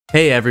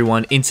Hey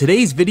everyone, in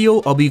today's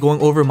video, I'll be going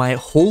over my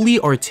Holy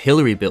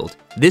Artillery build.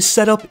 This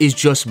setup is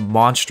just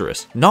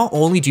monstrous. Not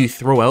only do you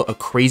throw out a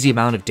crazy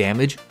amount of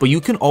damage, but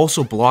you can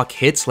also block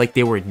hits like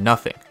they were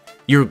nothing.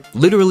 You're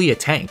literally a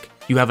tank.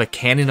 You have a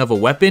cannon of a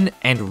weapon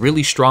and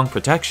really strong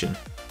protection.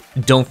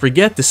 Don't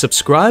forget to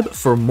subscribe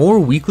for more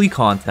weekly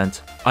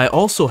content. I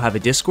also have a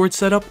Discord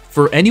setup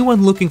for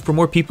anyone looking for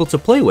more people to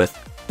play with.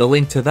 The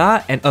link to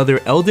that and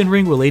other Elden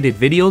Ring related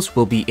videos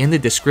will be in the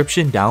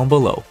description down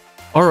below.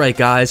 Alright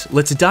guys,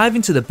 let's dive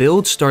into the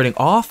build starting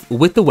off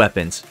with the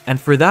weapons, and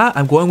for that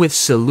I'm going with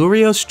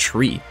SILURIA'S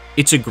tree.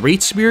 It's a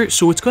great spear,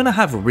 so it's going to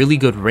have really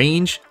good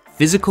range,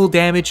 physical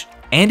damage,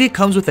 and it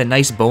comes with a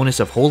nice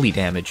bonus of holy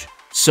damage.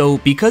 So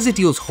because it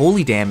deals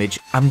holy damage,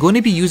 I'm going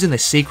to be using the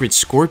Sacred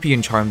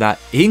Scorpion charm that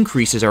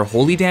increases our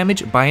holy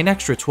damage by an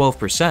extra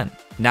 12%.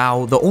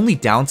 Now, the only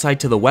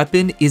downside to the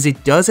weapon is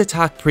it does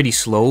attack pretty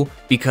slow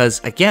because,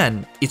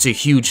 again, it's a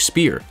huge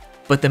spear.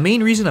 But the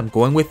main reason I'm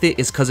going with it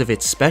is because of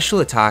its special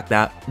attack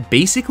that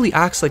basically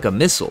acts like a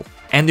missile,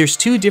 and there's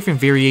two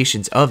different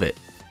variations of it.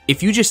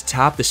 If you just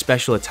tap the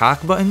special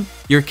attack button,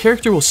 your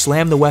character will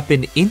slam the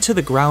weapon into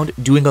the ground,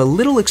 doing a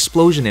little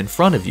explosion in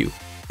front of you.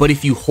 But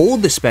if you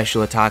hold the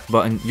special attack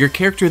button, your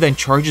character then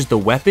charges the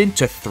weapon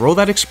to throw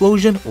that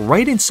explosion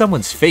right in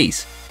someone's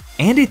face,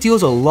 and it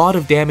deals a lot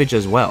of damage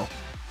as well.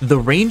 The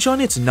range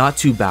on it's not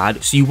too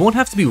bad, so you won't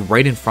have to be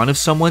right in front of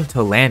someone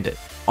to land it.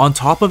 On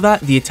top of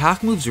that, the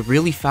attack moves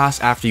really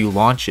fast after you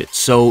launch it,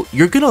 so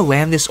you're gonna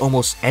land this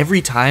almost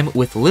every time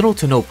with little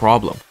to no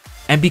problem.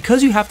 And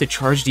because you have to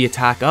charge the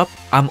attack up,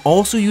 I'm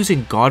also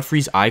using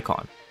Godfrey's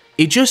icon.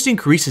 It just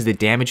increases the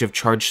damage of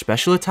charged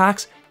special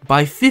attacks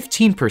by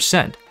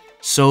 15%,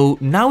 so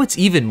now it's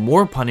even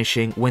more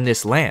punishing when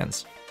this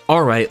lands.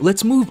 Alright,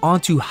 let's move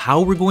on to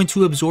how we're going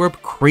to absorb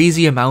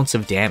crazy amounts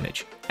of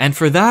damage. And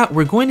for that,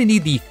 we're going to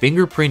need the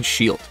Fingerprint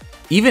shield.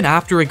 Even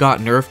after it got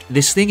nerfed,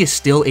 this thing is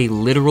still a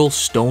literal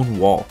stone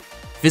wall.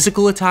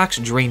 Physical attacks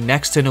drain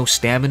next to no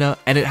stamina,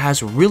 and it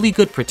has really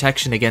good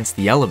protection against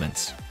the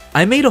elements.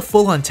 I made a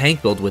full-on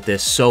tank build with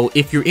this, so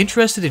if you're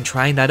interested in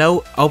trying that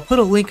out, I'll put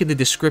a link in the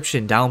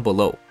description down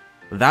below.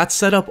 That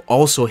setup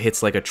also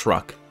hits like a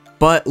truck.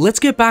 But let's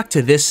get back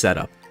to this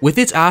setup. With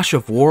its Ash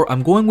of War,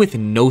 I'm going with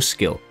no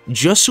skill,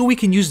 just so we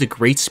can use the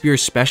Great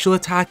Spear's special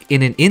attack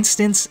in an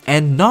instance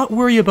and not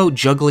worry about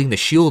juggling the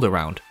shield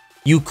around.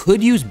 You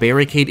could use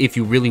Barricade if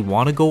you really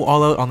want to go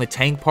all out on the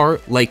tank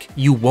part, like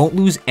you won't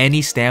lose any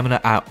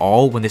stamina at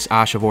all when this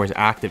Ash of War is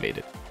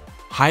activated.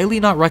 Highly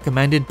not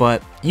recommended,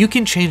 but you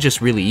can change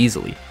this really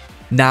easily.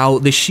 Now,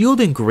 the shield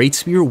and Great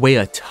Spear weigh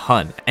a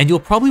ton, and you'll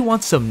probably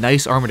want some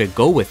nice armor to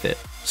go with it,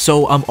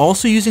 so I'm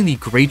also using the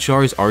Great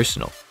Jar's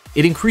Arsenal.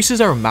 It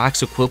increases our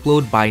max equip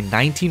load by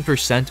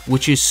 19%,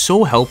 which is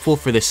so helpful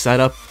for this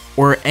setup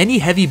or any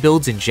heavy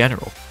builds in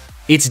general.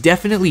 It's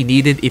definitely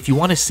needed if you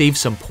want to save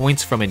some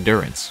points from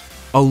endurance.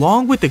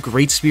 Along with the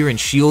Great Spear and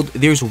Shield,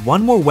 there's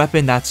one more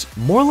weapon that's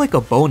more like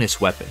a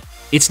bonus weapon.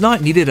 It's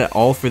not needed at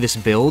all for this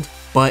build,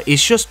 but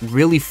it's just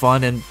really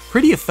fun and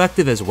pretty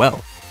effective as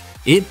well.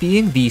 It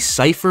being the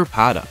CIPHER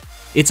Pata.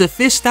 It's a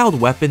fist-styled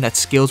weapon that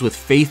scales with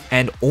faith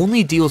and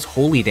only deals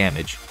holy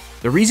damage.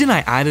 The reason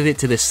I added it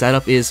to this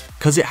setup is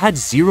because it had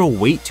zero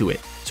weight to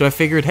it, so I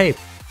figured, hey,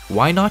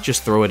 why not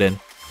just throw it in?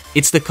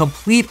 It's the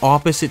complete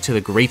opposite to the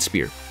Great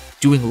Spear,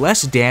 doing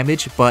less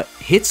damage but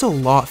hits a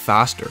lot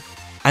faster.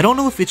 I don't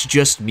know if it's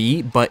just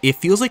me, but it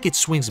feels like it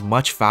swings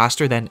much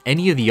faster than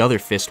any of the other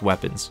fist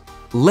weapons.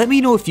 Let me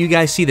know if you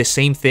guys see the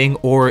same thing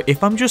or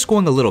if I'm just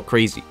going a little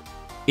crazy.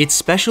 Its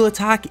special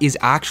attack is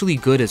actually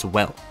good as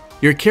well.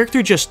 Your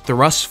character just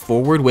thrusts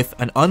forward with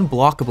an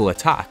unblockable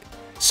attack,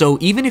 so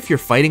even if you're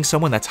fighting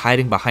someone that's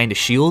hiding behind a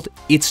shield,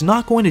 it's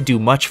not going to do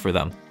much for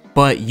them.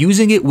 But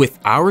using it with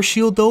our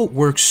shield though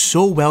works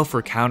so well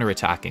for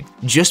counterattacking,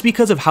 just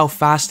because of how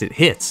fast it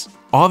hits.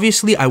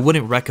 Obviously, I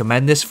wouldn't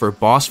recommend this for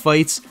boss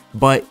fights,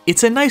 but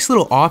it's a nice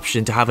little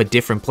option to have a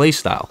different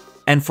playstyle.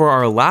 And for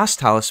our last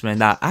talisman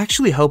that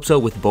actually helps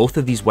out with both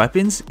of these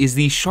weapons is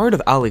the Shard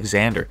of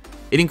Alexander.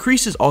 It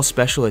increases all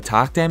special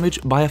attack damage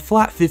by a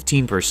flat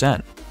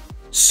 15%.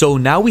 So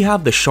now we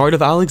have the Shard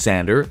of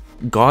Alexander,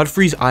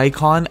 Godfrey's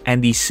icon,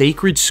 and the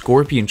Sacred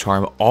Scorpion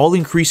charm all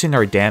increasing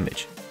our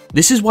damage.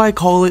 This is why I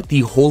call it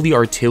the Holy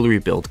Artillery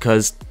build,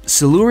 because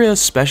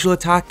SILURIA'S special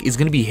attack is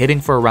going to be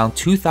hitting for around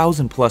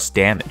 2000 plus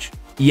damage.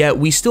 Yet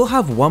we still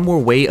have one more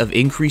way of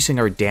increasing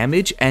our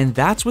damage, and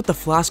that's with the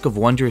Flask of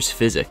Wondrous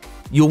Physic.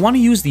 You'll want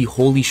to use the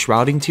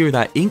HOLY-SHROUDING tier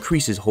that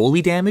increases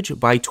holy damage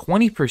by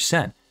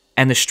 20%,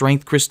 and the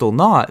Strength Crystal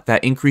Knot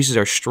that increases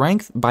our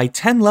strength by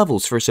 10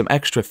 levels for some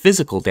extra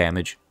physical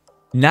damage.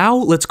 Now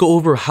let's go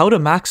over how to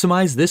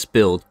maximize this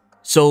build.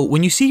 So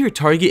when you see your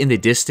target in the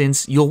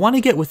distance, you'll want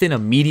to get within a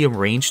medium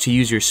range to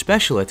use your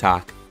special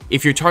attack.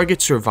 If your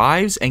target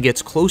survives and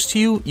gets close to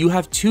you, you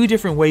have two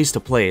different ways to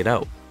play it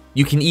out.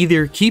 You can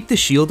either keep the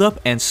shield up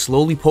and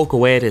slowly poke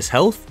away at his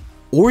health,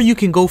 or you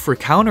can go for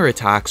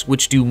counterattacks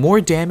which do more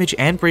damage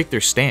and break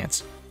their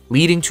stance,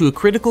 leading to a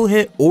critical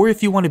hit, or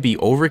if you want to be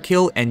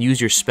overkill and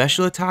use your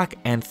special attack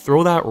and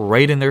throw that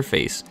right in their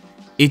face.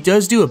 It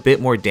does do a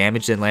bit more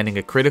damage than landing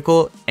a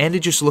critical, and it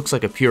just looks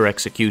like a pure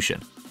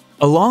execution.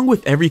 Along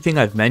with everything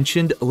I've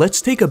mentioned,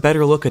 let's take a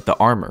better look at the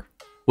armor.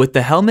 With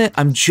the helmet,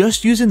 I'm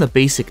just using the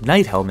basic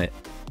knight helmet.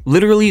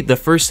 Literally the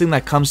first thing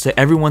that comes to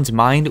everyone's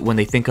mind when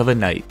they think of a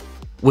knight.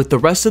 With the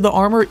rest of the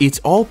armor, it's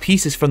all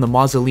pieces from the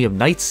Mausoleum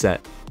Knight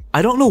set.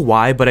 I don't know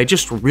why, but I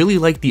just really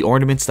like the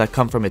ornaments that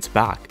come from its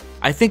back.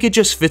 I think it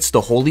just fits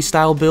the holy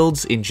style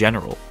builds in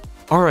general.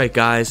 Alright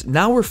guys,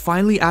 now we're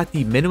finally at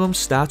the minimum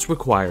stats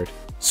required.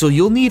 So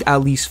you'll need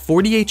at least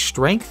 48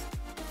 strength,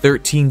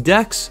 13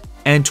 dex,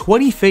 and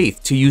 20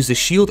 faith to use the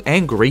shield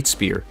and great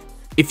spear.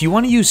 If you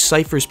want to use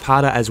CIPHER's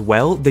Pada as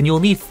well, then you'll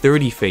need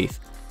 30 faith,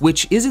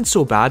 which isn't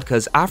so bad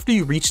because after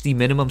you reach the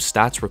minimum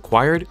stats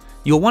required,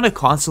 you'll want to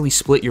constantly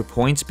split your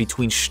points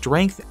between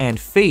strength and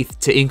faith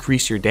to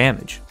increase your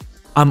damage.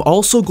 I'm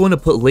also going to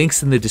put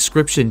links in the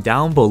description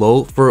down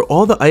below for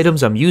all the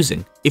items I'm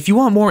using, if you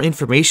want more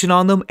information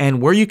on them and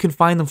where you can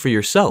find them for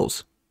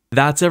yourselves.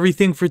 That's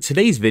everything for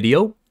today's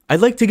video. I'd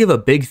like to give a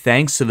big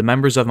thanks to the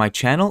members of my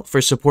channel for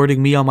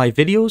supporting me on my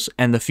videos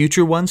and the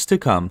future ones to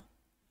come.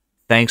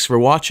 Thanks for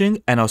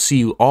watching, and I'll see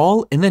you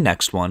all in the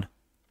next one.